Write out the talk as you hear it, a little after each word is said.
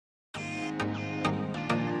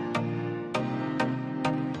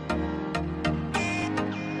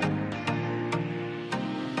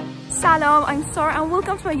Salam, I'm Sara and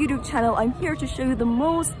welcome to my YouTube channel. I'm here to show you the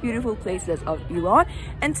most beautiful places of Iran,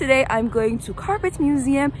 and today I'm going to Carpet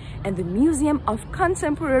Museum and the Museum of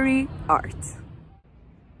Contemporary Art.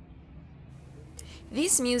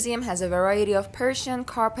 This museum has a variety of Persian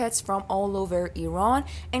carpets from all over Iran,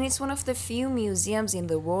 and it's one of the few museums in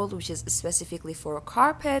the world which is specifically for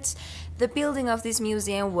carpets. The building of this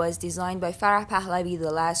museum was designed by Farah Pahlavi, the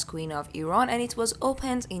last queen of Iran, and it was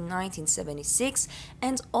opened in 1976.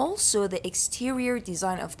 And also the exterior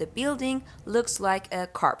design of the building looks like a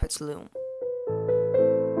carpet loom.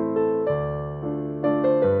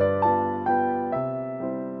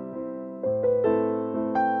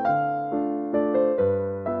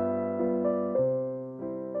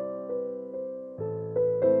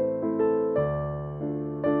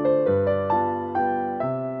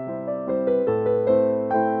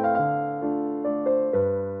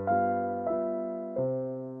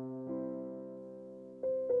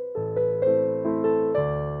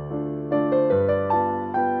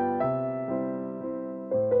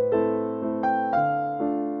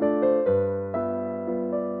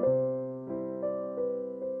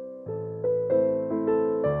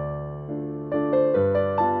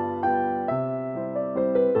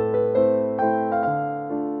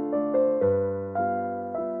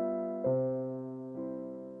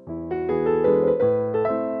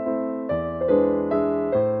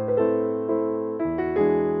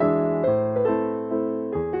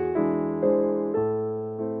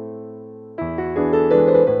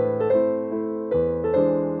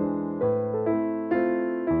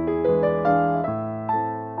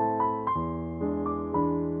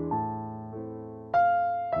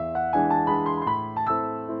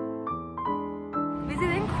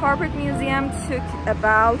 Carpet Museum took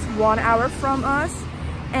about 1 hour from us,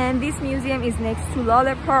 and this museum is next to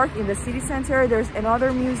Lale Park in the city center. There's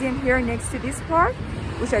another museum here next to this park,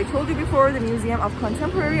 which I told you before, the Museum of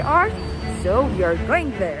Contemporary Art, so we are going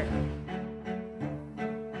there.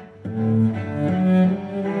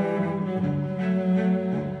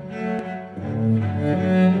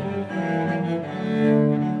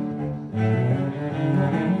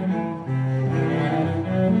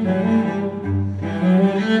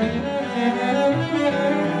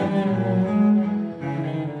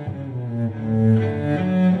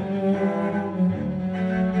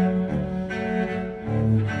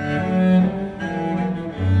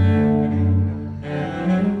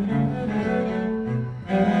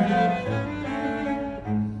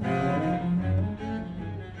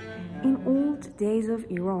 Days of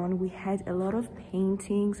Iran, we had a lot of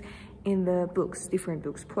paintings in the books, different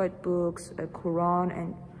books, poet books, Quran,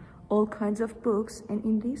 and all kinds of books. And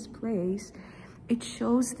in this place, it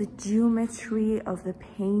shows the geometry of the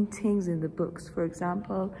paintings in the books. For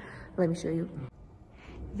example, let me show you.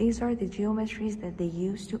 These are the geometries that they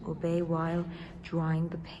used to obey while drawing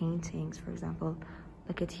the paintings. For example,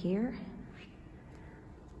 look at here.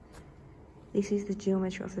 This is the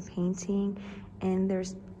geometry of the painting, and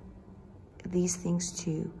there's these things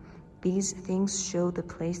too. These things show the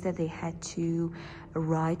place that they had to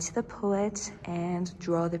write the poet and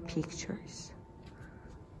draw the pictures.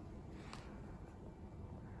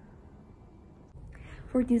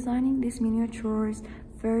 For designing these miniatures,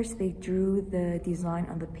 first they drew the design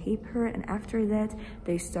on the paper, and after that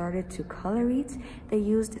they started to color it. They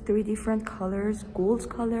used 3 different colors: gold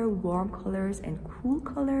color, warm colors, and cool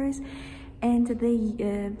colors. And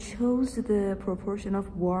they chose the proportion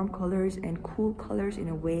of warm colors and cool colors in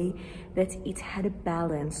a way that it had a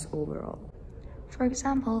balance overall. For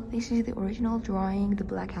example, this is the original drawing, the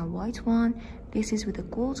black and white one. This is with the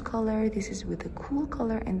gold color, this is with the cool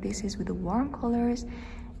color, and this is with the warm colors.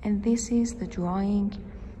 And this is the drawing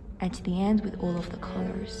at the end with all of the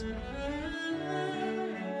colors.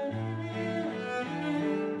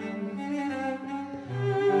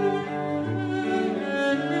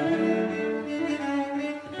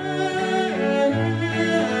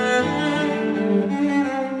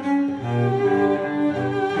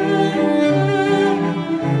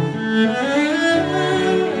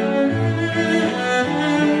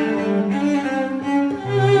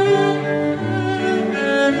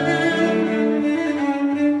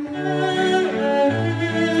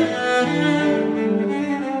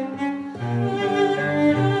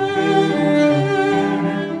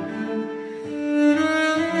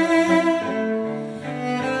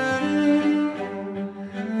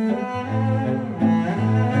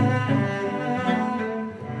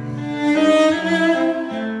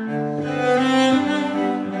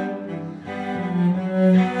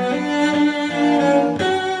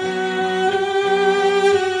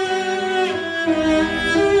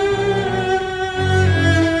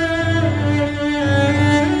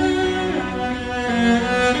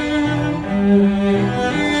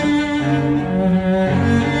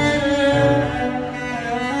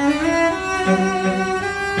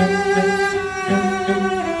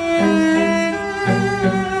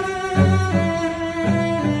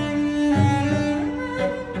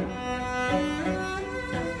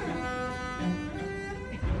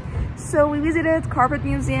 So we visited Carpet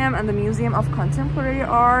Museum and the Museum of Contemporary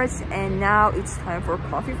Art, and now it's time for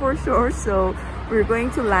coffee for sure. So we're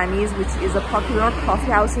going to Lami's, which is a popular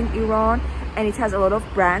coffee house in Iran, and it has a lot of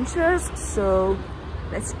branches. So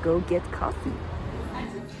let's go get coffee.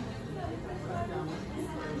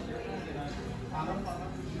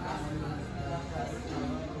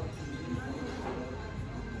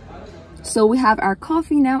 So we have our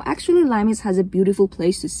coffee now. Actually, Lami's has a beautiful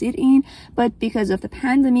place to sit in, but because of the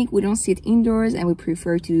pandemic, we don't sit indoors and we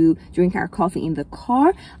prefer to drink our coffee in the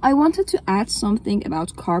car. I wanted to add something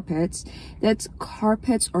about carpets, that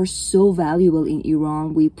carpets are so valuable in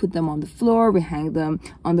Iran. We put them on the floor, we hang them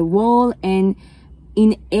on the wall, and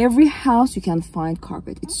in every house you can find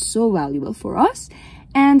carpet. It's so valuable for us.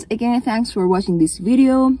 And again, thanks for watching this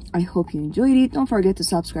video. I hope you enjoyed it. Don't forget to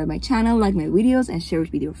subscribe my channel, like my videos, and share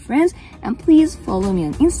it with your friends. And please follow me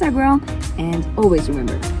on Instagram. And always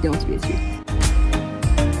remember, don't be a tree.